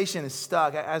temptation is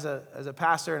stuck. As a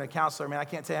pastor and a counselor, man, I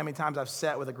can't tell you how many times I've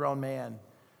sat with a grown man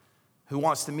who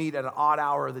wants to meet at an odd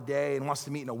hour of the day and wants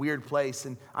to meet in a weird place.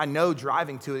 And I know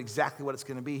driving to it exactly what it's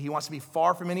going to be. He wants to be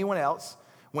far from anyone else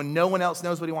when no one else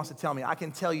knows what he wants to tell me. I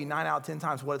can tell you 9 out of 10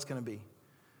 times what it's going to be.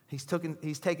 He's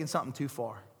taken something too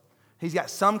far. He's got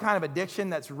some kind of addiction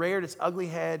that's reared its ugly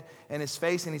head in his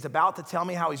face, and he's about to tell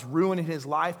me how he's ruining his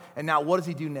life, and now what does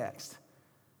he do next?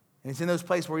 And it's in those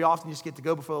places where we often just get to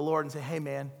go before the Lord and say, hey,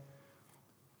 man,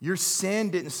 your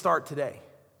sin didn't start today.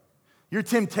 Your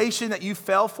temptation that you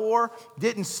fell for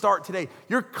didn't start today.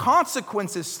 Your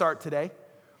consequences start today.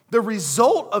 The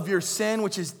result of your sin,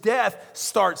 which is death,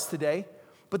 starts today.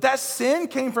 But that sin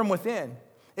came from within.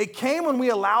 It came when we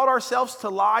allowed ourselves to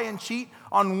lie and cheat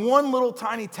on one little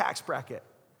tiny tax bracket.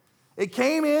 It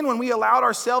came in when we allowed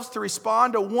ourselves to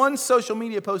respond to one social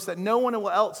media post that no one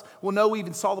else will know we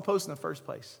even saw the post in the first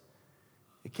place.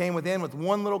 It came within with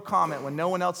one little comment when no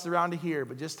one else is around to hear,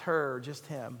 but just her or just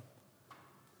him.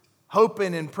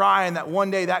 Hoping and praying that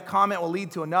one day that comment will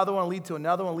lead to another one, lead to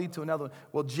another one, lead to another one.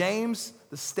 Well, James,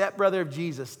 the stepbrother of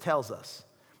Jesus, tells us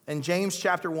in James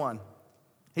chapter 1,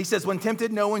 he says, when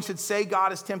tempted, no one should say,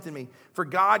 God has tempted me. For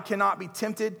God cannot be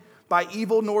tempted by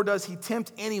evil, nor does he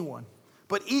tempt anyone.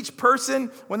 But each person,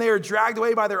 when they are dragged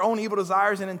away by their own evil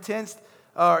desires and enticed,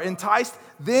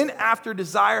 then after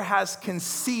desire has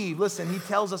conceived, listen, he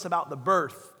tells us about the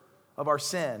birth of our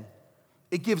sin.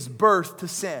 It gives birth to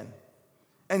sin.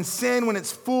 And sin, when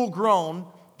it's full grown,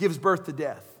 gives birth to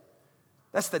death.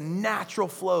 That's the natural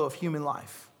flow of human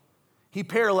life. He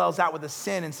parallels that with the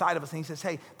sin inside of us, and he says,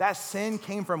 hey, that sin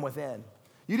came from within.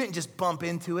 You didn't just bump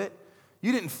into it.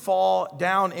 You didn't fall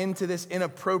down into this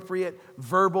inappropriate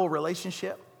verbal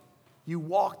relationship. You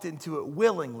walked into it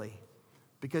willingly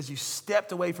because you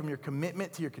stepped away from your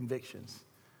commitment to your convictions.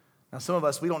 Now, some of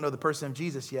us, we don't know the person of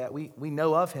Jesus yet. We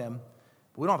know of him,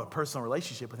 but we don't have a personal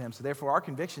relationship with him, so therefore our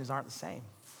convictions aren't the same.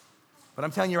 But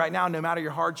I'm telling you right now, no matter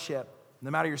your hardship, no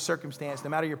matter your circumstance, no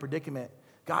matter your predicament,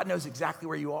 God knows exactly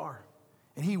where you are.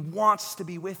 And he wants to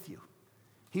be with you.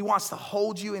 He wants to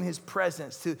hold you in his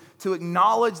presence, to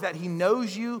acknowledge that he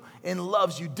knows you and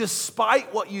loves you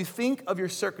despite what you think of your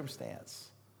circumstance.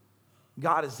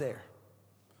 God is there.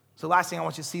 So last thing I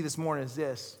want you to see this morning is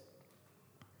this.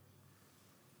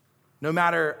 No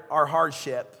matter our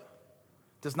hardship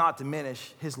does not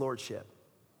diminish his lordship.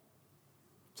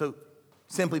 So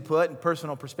simply put, in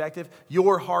personal perspective,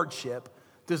 your hardship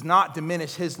does not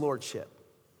diminish his lordship.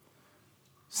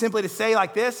 Simply to say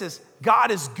like this is, God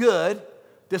is good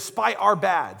despite our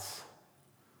bads.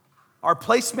 Our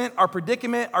placement, our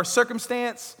predicament, our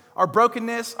circumstance, our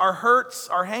brokenness, our hurts,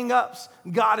 our hang-ups,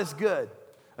 God is good.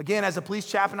 Again, as a police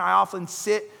chaplain, I often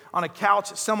sit on a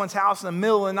couch at someone's house in the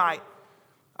middle of the night.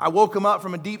 I woke them up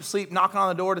from a deep sleep, knocking on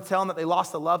the door to tell them that they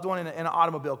lost a loved one in an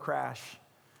automobile crash.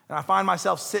 And I find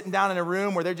myself sitting down in a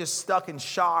room where they're just stuck in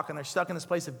shock and they're stuck in this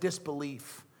place of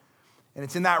disbelief. And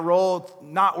it's in that role,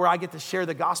 not where I get to share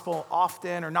the gospel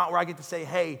often or not where I get to say,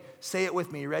 hey, say it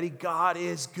with me. You ready? God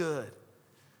is good.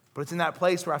 But it's in that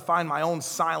place where I find my own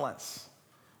silence,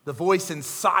 the voice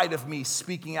inside of me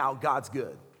speaking out, God's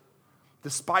good.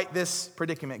 Despite this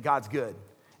predicament, God's good.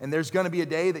 And there's going to be a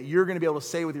day that you're going to be able to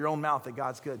say with your own mouth that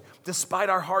God's good. Despite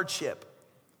our hardship,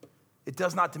 it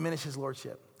does not diminish his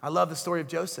lordship. I love the story of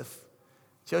Joseph.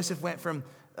 Joseph went from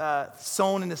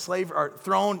thrown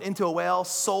into a well,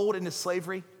 sold into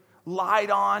slavery,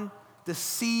 lied on,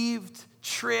 deceived,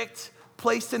 tricked,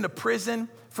 placed into prison,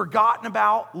 forgotten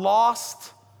about,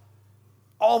 lost,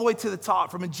 all the way to the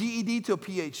top, from a GED to a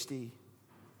PhD,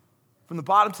 from the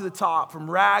bottom to the top, from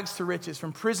rags to riches,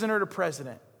 from prisoner to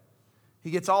president. He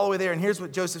gets all the way there, and here's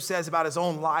what Joseph says about his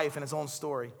own life and his own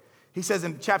story. He says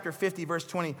in chapter 50, verse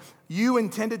 20, you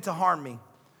intended to harm me,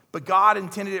 but God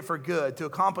intended it for good, to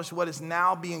accomplish what is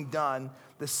now being done,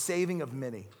 the saving of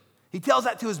many. He tells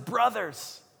that to his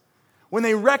brothers. when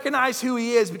they recognize who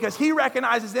he is, because he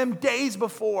recognizes them days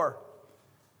before.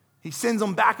 He sends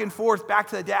them back and forth, back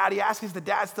to the dad. He asks, is the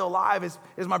dad still alive?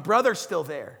 Is my brother still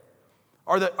there?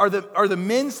 Are the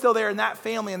men still there in that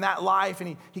family, in that life?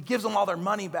 And he gives them all their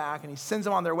money back, and he sends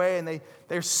them on their way, and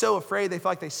they're so afraid they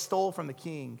feel like they stole from the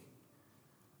king.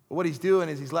 But what he's doing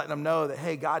is he's letting them know that,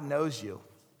 hey, God knows you.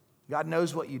 God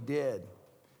knows what you did,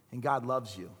 and God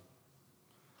loves you.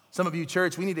 Some of you,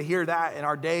 church, we need to hear that in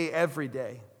our day, every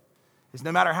day. Is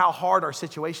no matter how hard our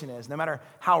situation is, no matter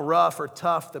how rough or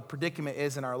tough the predicament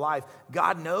is in our life,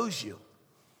 God knows you,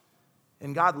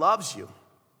 and God loves you.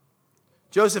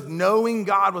 Joseph, knowing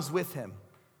God was with him,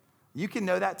 you can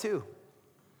know that too.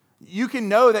 You can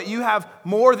know that you have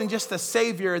more than just a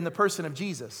Savior in the person of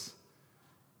Jesus,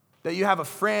 that you have a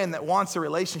friend that wants a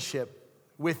relationship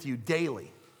with you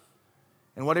daily.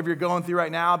 And whatever you're going through right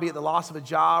now, be it the loss of a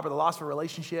job or the loss of a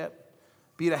relationship,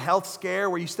 be it a health scare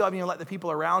where you still haven't even let the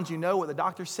people around you know what the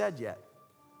doctor said yet.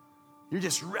 You're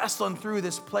just wrestling through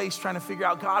this place trying to figure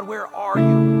out, God, where are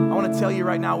you? I want to tell you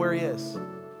right now where he is.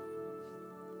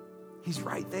 He's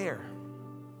right there.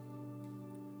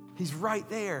 He's right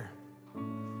there.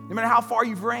 No matter how far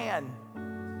you've ran.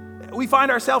 We find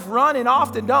ourselves running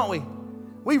often, don't we?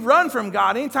 We run from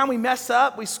God. Anytime we mess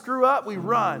up, we screw up, we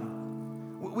run.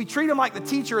 We treat him like the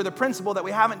teacher or the principal that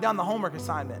we haven't done the homework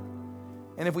assignment.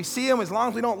 And if we see him, as long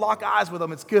as we don't lock eyes with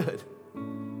him, it's good.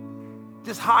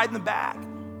 Just hide in the back.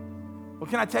 Well,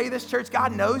 can I tell you this, church?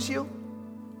 God knows you.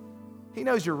 He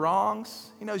knows your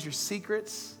wrongs. He knows your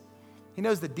secrets. He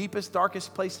knows the deepest,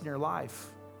 darkest place in your life.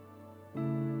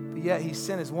 But yet he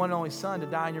sent his one and only son to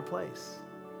die in your place.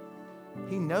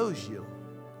 He knows you,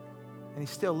 and he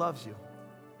still loves you.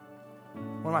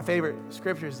 One of my favorite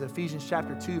scriptures is Ephesians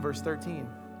chapter 2, verse 13.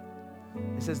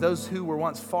 It says, those who were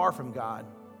once far from God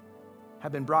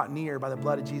have been brought near by the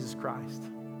blood of Jesus Christ.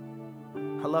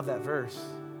 I love that verse.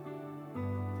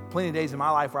 Plenty of days in my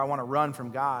life where I want to run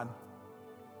from God.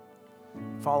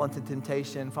 Fall into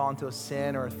temptation, fall into a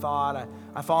sin or a thought.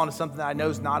 I fall into something that I know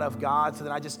is not of God, so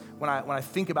that I just, when I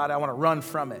think about it, I want to run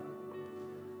from it.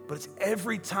 But it's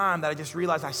every time that I just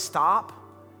realize I stop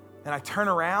and I turn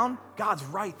around, God's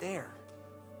right there.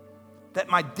 That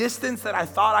my distance that I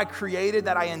thought I created,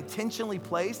 that I intentionally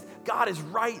placed, God is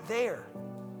right there.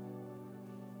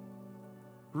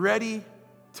 Ready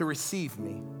to receive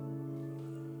me.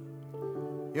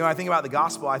 You know, I think about the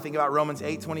gospel, I think about Romans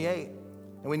 8:28.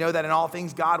 And we know that in all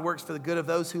things, God works for the good of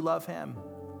those who love him,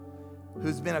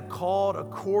 who's been called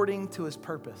according to his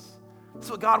purpose. That's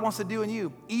what God wants to do in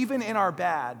you. Even in our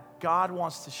bad, God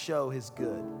wants to show his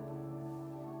good.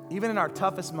 Even in our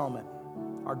toughest moment,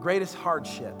 our greatest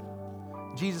hardship,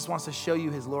 Jesus wants to show you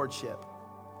his lordship.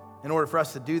 In order for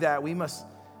us to do that, we must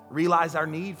realize our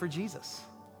need for Jesus.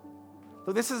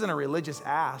 Look, this isn't a religious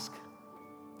ask.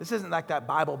 This isn't like that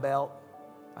Bible Belt.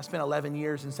 I spent 11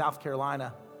 years in South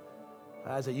Carolina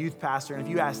as a youth pastor, and if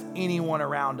you asked anyone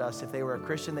around us if they were a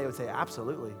Christian, they would say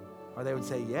absolutely, or they would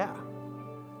say yeah.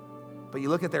 But you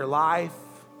look at their life,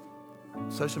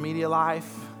 social media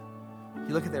life,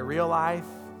 you look at their real life,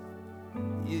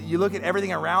 you look at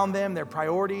everything around them, their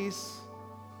priorities,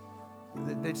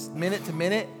 it's minute to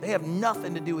minute, they have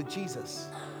nothing to do with Jesus.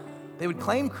 They would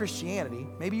claim Christianity.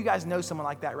 Maybe you guys know someone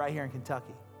like that right here in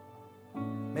Kentucky.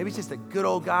 Maybe it's just a good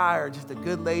old guy or just a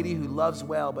good lady who loves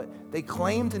well, but they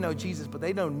claim to know Jesus, but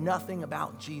they know nothing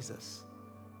about Jesus.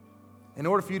 In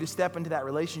order for you to step into that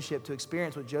relationship, to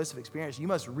experience what Joseph experienced, you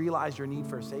must realize your need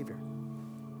for a Savior.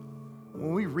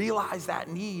 When we realize that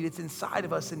need, it's inside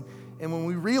of us, and when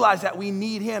we realize that we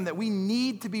need him, that we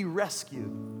need to be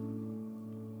rescued,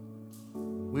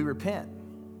 we repent.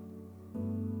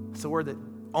 It's a word that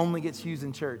only gets used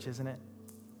in church, isn't it?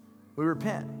 We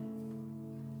repent.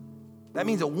 That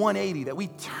means a 180, that we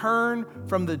turn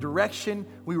from the direction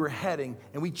we were heading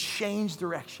and we change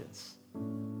directions.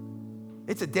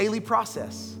 It's a daily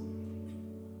process.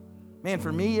 Man,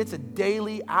 for me, it's a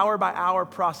daily, hour by hour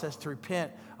process to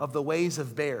repent of the ways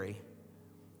of Barry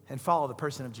and follow the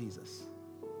person of Jesus.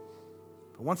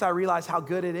 But once I realize how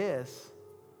good it is,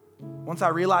 once I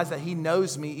realize that he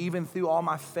knows me even through all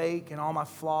my fake and all my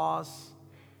flaws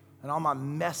and all my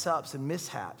mess ups and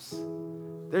mishaps,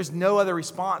 there's no other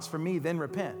response for me than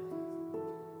repent.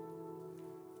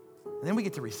 And then we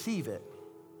get to receive it.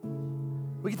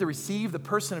 We get to receive the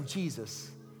person of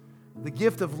Jesus, the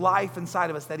gift of life inside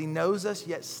of us, that he knows us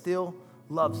yet still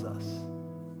loves us.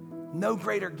 No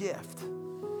greater gift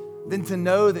than to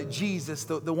know that Jesus,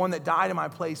 the one that died in my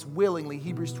place willingly,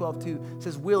 Hebrews 12:2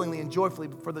 says willingly and joyfully,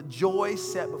 for the joy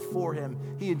set before him,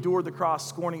 he endured the cross,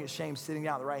 scorning its shame, sitting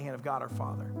down at the right hand of God our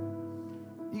Father.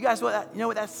 You guys, you know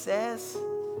what that says?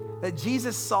 That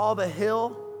Jesus saw the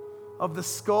hill of the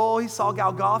skull. He saw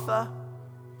Golgotha.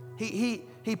 He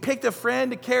picked a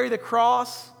friend to carry the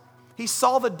cross. He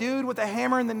saw the dude with the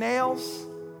hammer and the nails.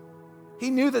 He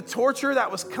knew the torture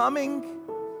that was coming.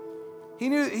 He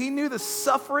knew the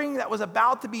suffering that was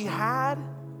about to be had.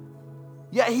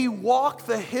 Yet he walked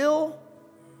the hill.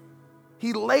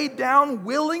 He laid down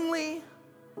willingly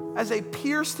as they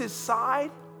pierced his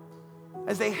side,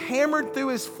 as they hammered through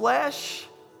his flesh,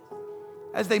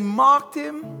 as they mocked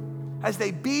him, as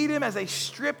they beat him, as they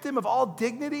stripped him of all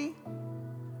dignity.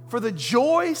 For the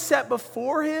joy set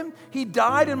before him, he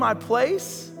died in my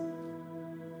place.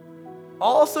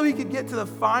 Also, he could get to the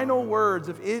final words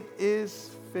of "it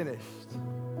is finished."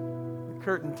 The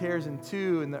curtain tears in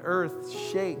two and the earth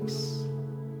shakes.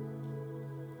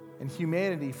 And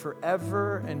humanity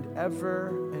forever and ever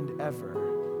and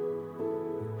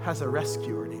ever has a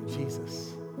rescuer named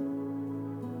Jesus.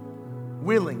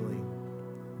 Willingly,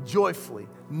 joyfully,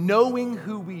 knowing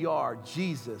who we are,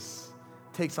 Jesus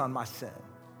takes on my sin,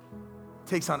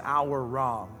 takes on our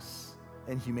wrongs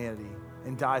and humanity,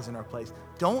 and dies in our place.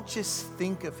 Don't just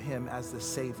think of him as the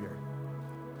Savior.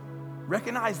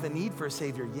 Recognize the need for a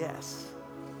Savior, yes.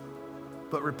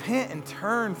 But repent and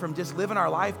turn from just living our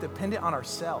life dependent on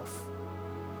ourselves,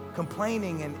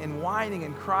 complaining and whining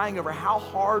and crying over how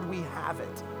hard we have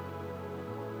it.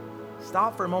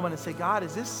 Stop for a moment and say, God,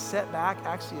 is this setback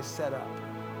actually a setup?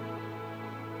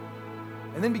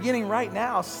 And then beginning right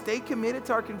now, stay committed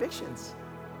to our convictions.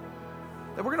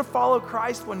 That we're going to follow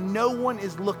Christ when no one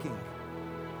is looking.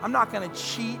 I'm not going to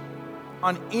cheat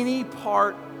on any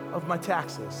part of my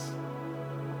taxes.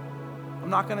 I'm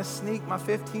not going to sneak my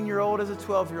 15-year-old as a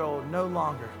 12-year-old, no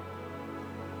longer.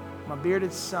 My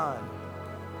bearded son,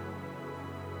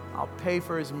 I'll pay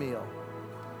for his meal.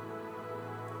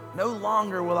 No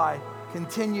longer will I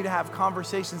continue to have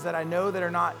conversations that I know that are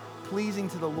not pleasing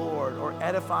to the Lord or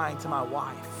edifying to my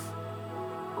wife.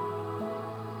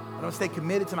 I'm going to stay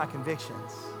committed to my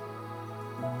convictions.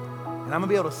 And I'm going to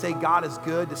be able to say God is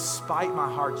good despite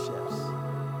my hardships.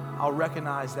 I'll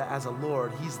recognize that as a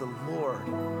Lord, he's the Lord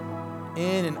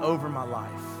in and over my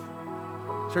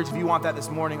life. Church, if you want that this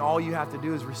morning, all you have to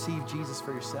do is receive Jesus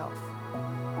for yourself.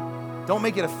 Don't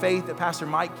make it a faith that Pastor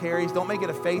Mike carries. Don't make it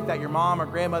a faith that your mom or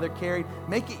grandmother carried.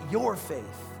 Make it your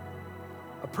faith.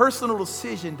 A personal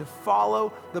decision to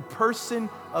follow the person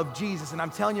of Jesus. And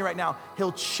I'm telling you right now,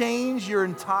 he'll change your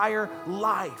entire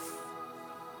life.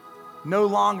 No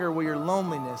longer will your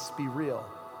loneliness be real,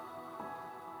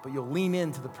 but you'll lean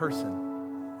into the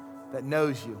person that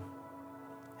knows you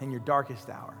in your darkest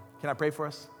hour. Can I pray for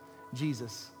us?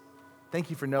 Jesus, thank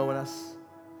you for knowing us.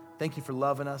 Thank you for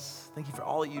loving us. Thank you for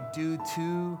all that you do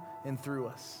to and through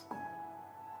us.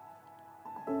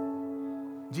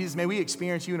 Jesus, may we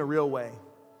experience you in a real way.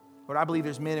 Lord, I believe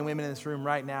there's men and women in this room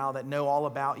right now that know all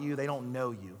about you. They don't know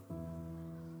you.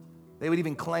 They would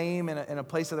even claim in a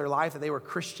place of their life that they were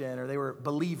Christian or they were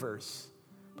believers,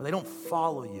 but they don't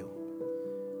follow you.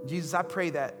 Jesus, I pray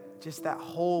that just that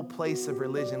whole place of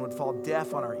religion would fall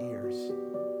deaf on our ears,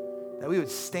 that we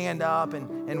would stand up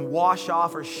and wash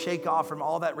off or shake off from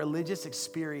all that religious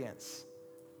experience,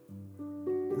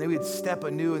 and that we would step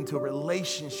anew into a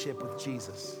relationship with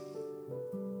Jesus.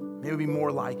 May we be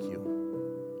more like you.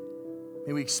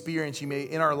 May we experience you. May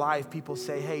in our life people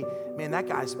say, hey, man, that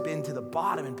guy's been to the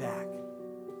bottom and back.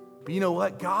 But you know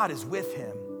what? God is with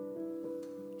him.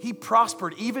 He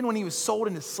prospered even when he was sold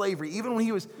into slavery, even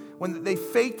when they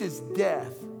faked his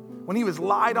death, when he was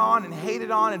lied on and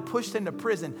hated on and pushed into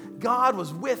prison. God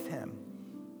was with him.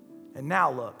 And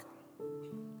now look,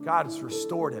 God has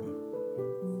restored him.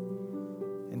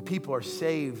 And people are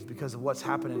saved because of what's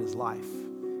happened in his life.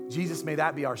 Jesus, may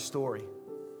that be our story.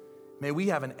 May we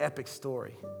have an epic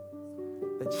story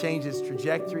that changes the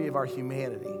trajectory of our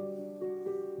humanity.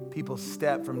 People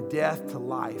step from death to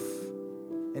life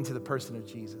into the person of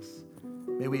Jesus.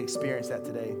 May we experience that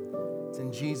today. It's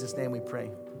in Jesus' name we pray.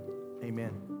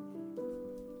 Amen.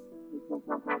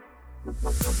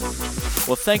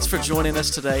 Well, thanks for joining us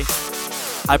today.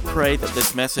 I pray that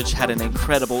this message had an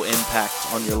incredible impact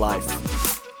on your life.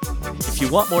 If you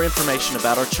want more information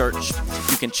about our church,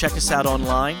 you can check us out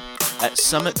online at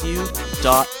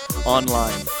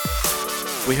summitview.online.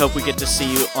 We hope we get to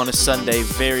see you on a Sunday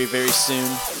very, very soon.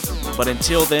 But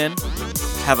until then,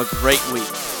 have a great week.